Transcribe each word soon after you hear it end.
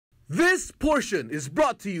This portion is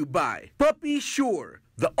brought to you by Puppy Sure,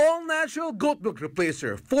 the all-natural goat milk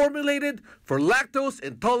replacer formulated for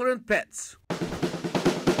lactose-intolerant pets.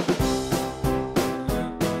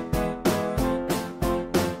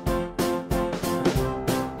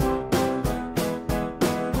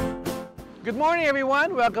 Good morning,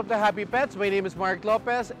 everyone. Welcome to Happy Pets. My name is Mark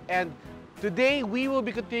Lopez, and today we will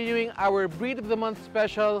be continuing our Breed of the Month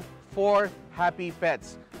special for Happy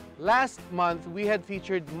Pets. Last month, we had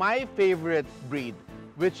featured my favorite breed,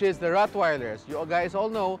 which is the Rottweilers. You guys all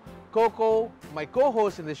know Coco, my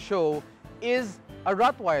co-host in the show, is a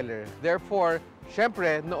Rottweiler. Therefore,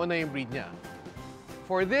 syempre, nauna yung breed niya.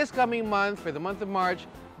 For this coming month, for the month of March,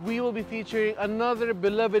 we will be featuring another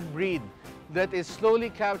beloved breed that is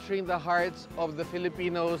slowly capturing the hearts of the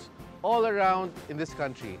Filipinos all around in this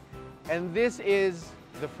country. And this is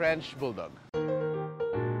the French Bulldog.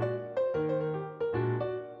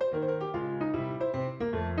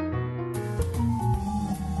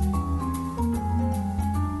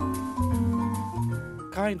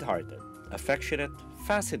 Kind-hearted, affectionate,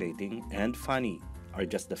 fascinating, and funny are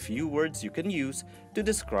just a few words you can use to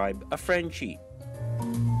describe a Frenchie.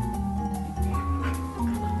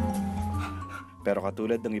 Pero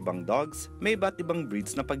katulad ng ibang dogs, may iba't ibang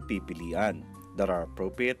breeds na pagpipilian that are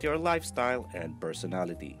appropriate to your lifestyle and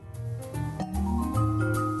personality.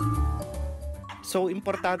 So,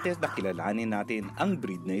 importante na kilalanin natin ang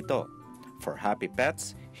breed na ito. For Happy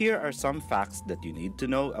Pets, here are some facts that you need to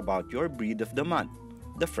know about your breed of the month,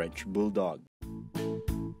 the French Bulldog.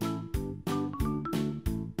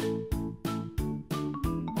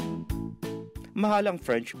 Mahal ang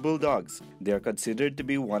French Bulldogs. They are considered to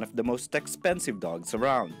be one of the most expensive dogs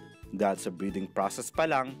around. Dahil sa breeding process pa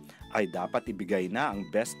lang, ay dapat ibigay na ang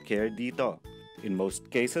best care dito. In most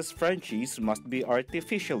cases, Frenchies must be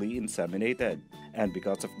artificially inseminated. And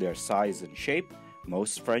because of their size and shape,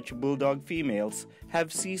 most French Bulldog females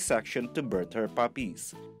have C-section to birth her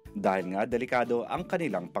puppies. Dahil nga delikado ang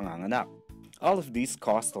kanilang panganganak. All of these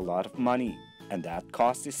cost a lot of money, and that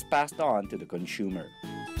cost is passed on to the consumer.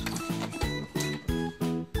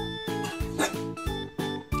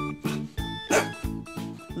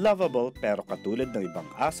 Lovable pero katulad ng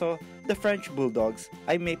ibang aso, the French Bulldogs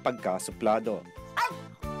ay may pagkasuplado.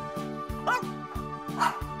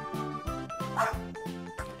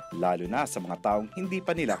 Lalo na sa mga taong hindi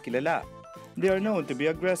pa nila kilala. They are known to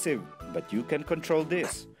be aggressive, but you can control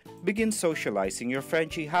this. Begin socializing your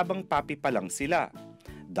Frenchie habang puppy pa lang sila.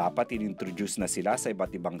 Dapat inintroduce na sila sa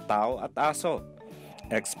iba't ibang tao at aso.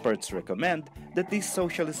 Experts recommend that this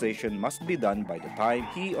socialization must be done by the time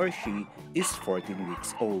he or she is 14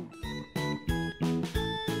 weeks old.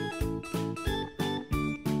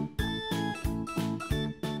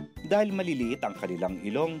 Dahil maliliit ang kanilang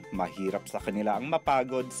ilong, mahirap sa kanila ang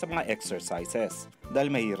mapagod sa mga exercises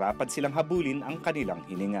dahil mahirapan silang habulin ang kanilang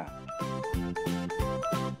hininga.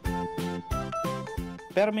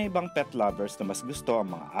 Pero may ibang pet lovers na mas gusto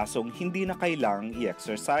ang mga asong hindi na kailangang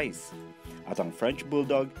i-exercise. At ang French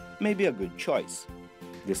Bulldog may be a good choice.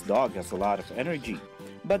 This dog has a lot of energy,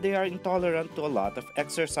 but they are intolerant to a lot of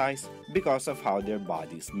exercise because of how their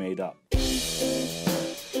body is made up.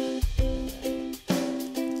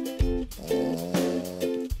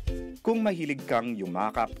 Kung mahilig kang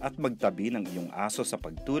yumakap at magtabi ng iyong aso sa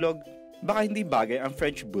pagtulog, baka hindi bagay ang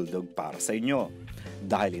French Bulldog para sa inyo.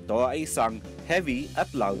 Dahil ito ay isang heavy at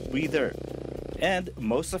loud breather. And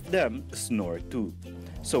most of them snore too.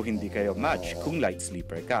 So hindi kayo match kung light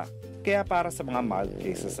sleeper ka. Kaya para sa mga mild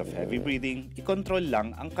cases of heavy breathing, i-control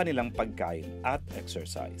lang ang kanilang pagkain at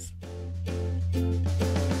exercise.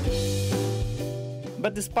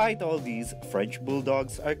 But despite all these, French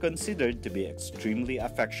Bulldogs are considered to be extremely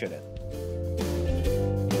affectionate.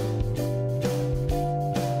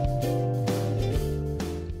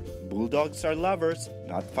 Bulldogs are lovers,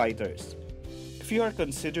 not fighters. If you are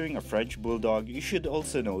considering a French Bulldog, you should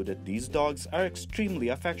also know that these dogs are extremely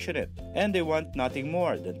affectionate and they want nothing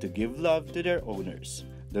more than to give love to their owners.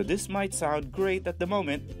 Though this might sound great at the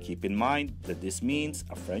moment, keep in mind that this means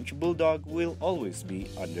a French Bulldog will always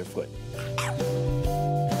be underfoot.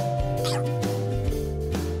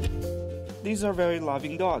 These are very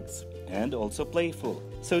loving dogs and also playful,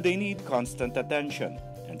 so they need constant attention,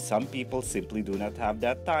 and some people simply do not have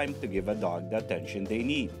that time to give a dog the attention they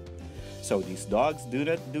need. So these dogs do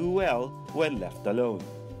not do well when left alone,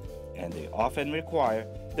 and they often require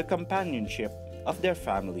the companionship of their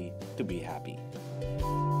family to be happy.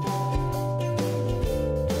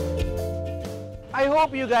 I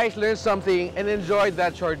hope you guys learned something and enjoyed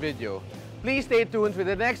that short video. Please stay tuned for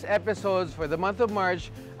the next episodes for the month of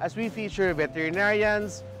March as we feature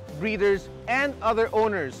veterinarians, breeders, and other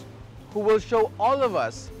owners who will show all of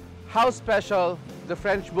us how special the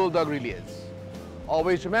French Bulldog really is.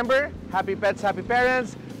 Always remember, happy pets, happy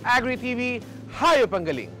parents. Agri TV, hayop ang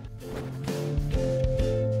galing.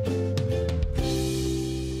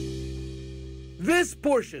 This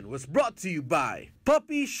portion was brought to you by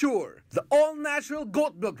Puppy Sure, the all-natural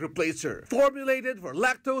goat milk replacer formulated for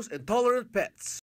lactose-intolerant pets.